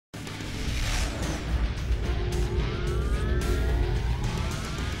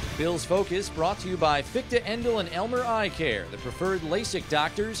Bills Focus brought to you by Ficta Endel and Elmer Eye Care, the preferred LASIK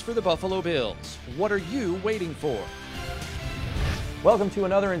doctors for the Buffalo Bills. What are you waiting for? Welcome to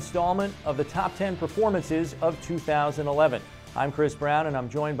another installment of the Top 10 Performances of 2011. I'm Chris Brown, and I'm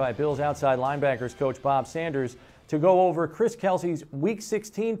joined by Bills outside linebackers coach Bob Sanders to go over Chris Kelsay's Week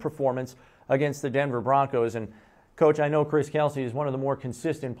 16 performance against the Denver Broncos. And Coach, I know Chris Kelsay is one of the more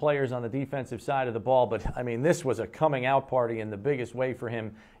consistent players on the defensive side of the ball, but I mean, this was a coming out party in the biggest way for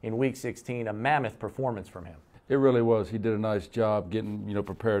him in Week 16, a mammoth performance from him. It really was. He did a nice job getting,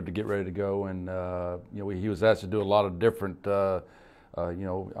 prepared to get ready to go, and he was asked to do a lot of different, he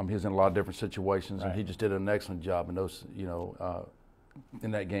was in a lot of different situations, and he just did an excellent job in those,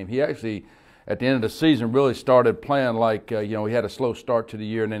 in that game. He actually, at the end of the season, really started playing like, he had a slow start to the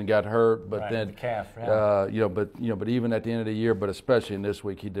year and then got hurt, but then the calf, but even at the end of the year, but especially in this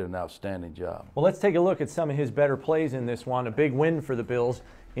week, he did an outstanding job. Well, let's take a look at some of his better plays in this one. A big win for the Bills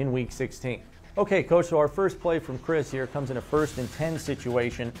in Week 16. Okay, Coach, so our first play from Chris here comes in a 1st and 10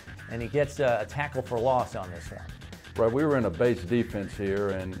 situation, and he gets a tackle for loss on this one. Right, we were in a base defense here,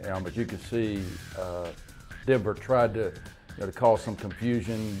 and as you can see, Denver tried to cause some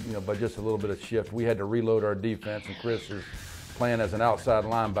confusion, but just a little bit of shift. We had to reload our defense, and Chris is playing as an outside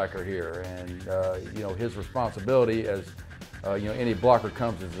linebacker here, and his responsibility as any blocker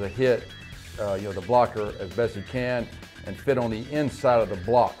comes as a hit, the blocker as best he can and fit on the inside of the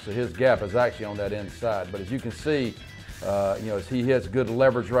block. So his gap is actually on that inside. But as you can see, as he hits, good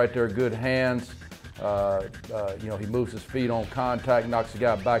leverage right there, good hands. He moves his feet on contact, knocks the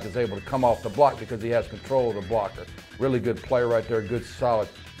guy back, is able to come off the block because he has control of the blocker. Really good play right there, good solid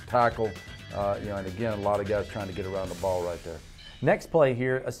tackle. And again, a lot of guys trying to get around the ball right there. Next play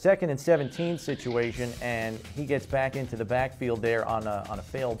here, a 2nd and 17 situation, and he gets back into the backfield there on a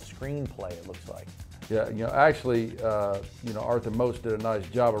failed screen play, it looks like. Yeah, actually, Arthur Most did a nice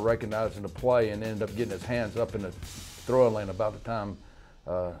job of recognizing the play and ended up getting his hands up in the throwing lane about the time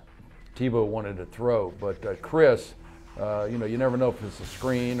Tebow wanted to throw. But Chris, you never know if it's a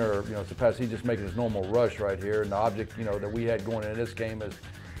screen or it's a pass. He's just making his normal rush right here. And the object that we had going into this game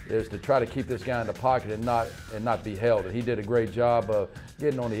is to try to keep this guy in the pocket and not be held. And he did a great job of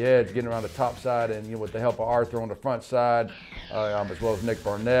getting on the edge, getting around the top side, and with the help of Arthur on the front side, as well as Nick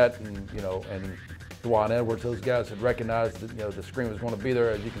Barnett and Dwan Edwards. Those guys had recognized that the screen was going to be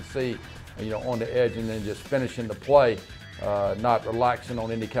there, as you can see, on the edge, and then just finishing the play. Not relaxing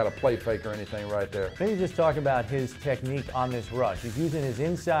on any kind of play fake or anything right there. Maybe just talk about his technique on this rush. He's using his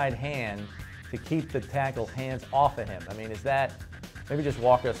inside hand to keep the tackle's hands off of him. I mean, is that, maybe just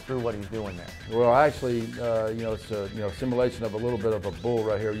walk us through what he's doing there. Well, actually, it's a simulation of a little bit of a bull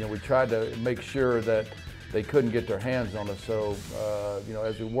right here. We tried to make sure that they couldn't get their hands on us. So,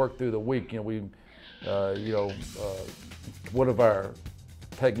 as we work through the week, one of our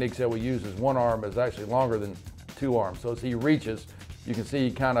techniques that we use is one arm is actually longer than 2 arms. So as he reaches, you can see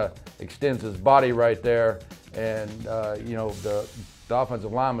he kind of extends his body right there, and the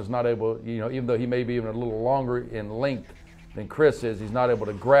offensive lineman is not able, even though he may be even a little longer in length than Chris is, he's not able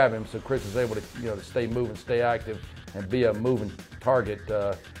to grab him. So Chris is able to to stay moving, stay active, and be a moving target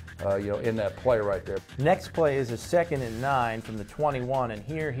in that play right there. Next play is a 2nd and 9 from the 21, and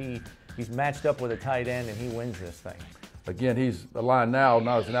here he's matched up with a tight end and he wins this thing. Again, he's aligned now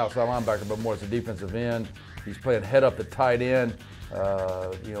not as an outside linebacker, but more as a defensive end. He's playing head up the tight end.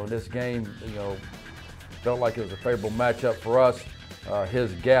 In this game, felt like it was a favorable matchup for us.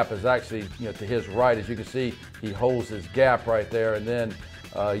 His gap is actually, to his right. As you can see, he holds his gap right there. And then,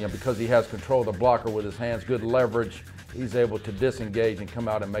 because he has control of the blocker with his hands, good leverage, he's able to disengage and come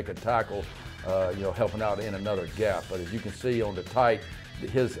out and make a tackle, helping out in another gap. But as you can see on the tight,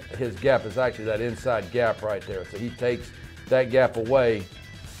 his gap is actually that inside gap right there. So he takes that gap away,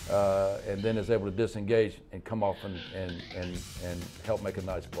 and then is able to disengage and come off and help make a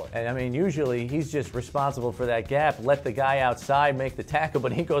nice play. And I mean, usually he's just responsible for that gap, let the guy outside make the tackle,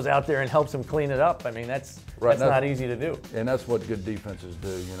 but he goes out there and helps him clean it up. I mean, that's not easy to do. And that's what good defenses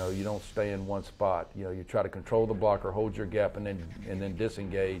do. You don't stay in one spot. You try to control the blocker, hold your gap, and then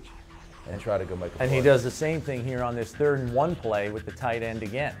disengage and try to go make a play. And he does the same thing here on this 3rd and 1 play with the tight end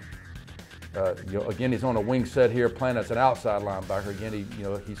again. Again, he's on a wing set here, playing as an outside linebacker. Again,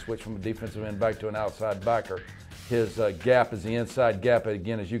 he switched from a defensive end back to an outside backer. His gap is the inside gap.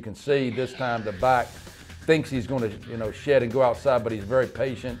 Again, as you can see, this time the back thinks he's going to shed and go outside, but he's very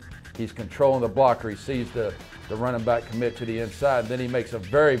patient. He's controlling the blocker. He sees the running back commit to the inside. Then he makes a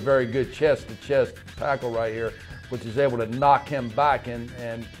very, very good chest-to-chest tackle right here, which is able to knock him back, and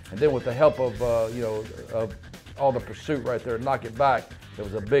then with the help of of all the pursuit right there, knock it back. There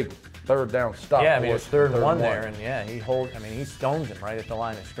was a big third down stop. Yeah, I mean, for it's us, third and one there, and yeah, he stones him right at the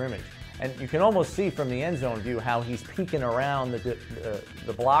line of scrimmage. And you can almost see from the end zone view how he's peeking around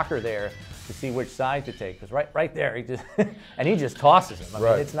the blocker there to see which side to take. Because right there, he just tosses him. I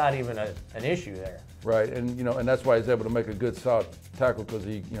mean, it's not even an issue there. Right, and and that's why he's able to make a good solid tackle, because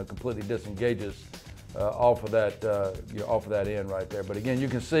he completely disengages off of that end right there. But again, you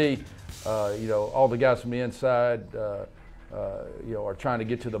can see all the guys from the inside are trying to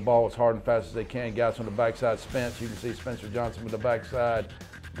get to the ball as hard and fast as they can. Guys on the backside, Spence. You can see Spencer Johnson from the backside.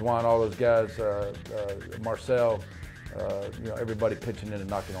 Dwan, all those guys, Marcel, everybody pitching in and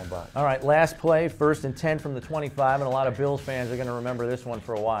knocking on by. All right, last play, 1st and 10 from the 25, and a lot of Bills fans are going to remember this one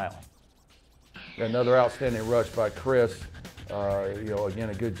for a while. Another outstanding rush by Chris. Again,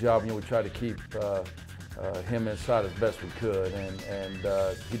 a good job. We tried to keep him inside as best we could,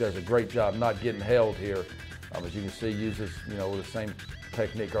 and he does a great job not getting held here. As you can see, uses the same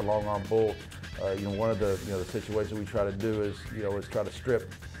technique, our long arm bull. One of the situations we try to do is try to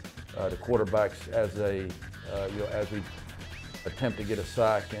strip the quarterbacks as we attempt to get a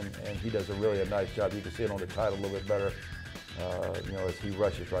sack, and he does a nice job. You can see it on the title a little bit better, as he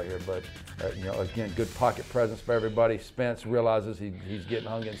rushes right here. But again, good pocket presence for everybody. Spence realizes he's getting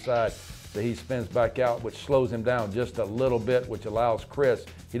hung inside, so he spins back out, which slows him down just a little bit, which allows Chris.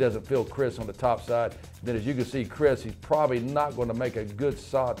 He doesn't feel Chris on the top side. Then, as you can see, Chris, he's probably not going to make a good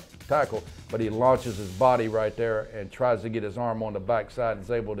solid tackle, but he launches his body right there and tries to get his arm on the backside and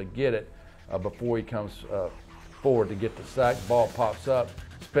is able to get it before he comes forward to get the sack. Ball pops up.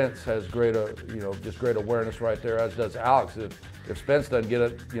 Spence has great awareness right there, as does Alex. If Spence doesn't get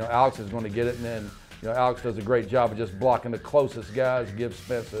it, Alex is going to get it, and then Alex does a great job of just blocking the closest guys, gives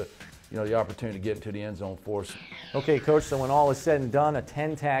Spence the opportunity to get into the end zone for us. Okay, Coach, so when all is said and done, a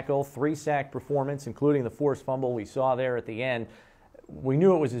 10-tackle, 3-sack performance, including the forced fumble we saw there at the end. We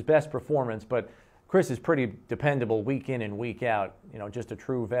knew it was his best performance, but Chris is pretty dependable week in and week out, just a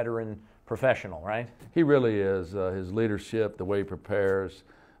true veteran professional, right? He really is. His leadership, the way he prepares,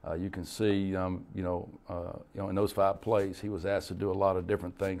 you can see, in those 5 plays, he was asked to do a lot of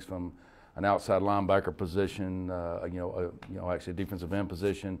different things, from an outside linebacker position, actually a defensive end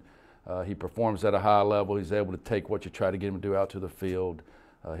position. He performs at a high level. He's able to take what you try to get him to do out to the field.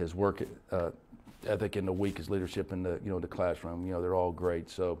 His work ethic in the week, his leadership in the classroom, they're all great.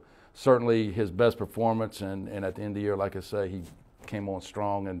 So certainly his best performance, and at the end of the year, like I say, he came on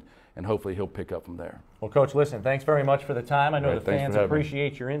strong, and hopefully he'll pick up from there. Well, Coach, listen, thanks very much for the time. I know the Thanks fans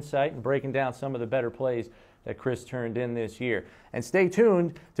appreciate your insight and breaking down some of the better plays that Chris turned in this year. And stay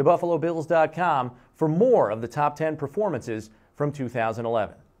tuned to BuffaloBills.com for more of the top 10 performances from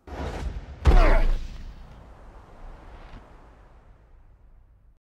 2011.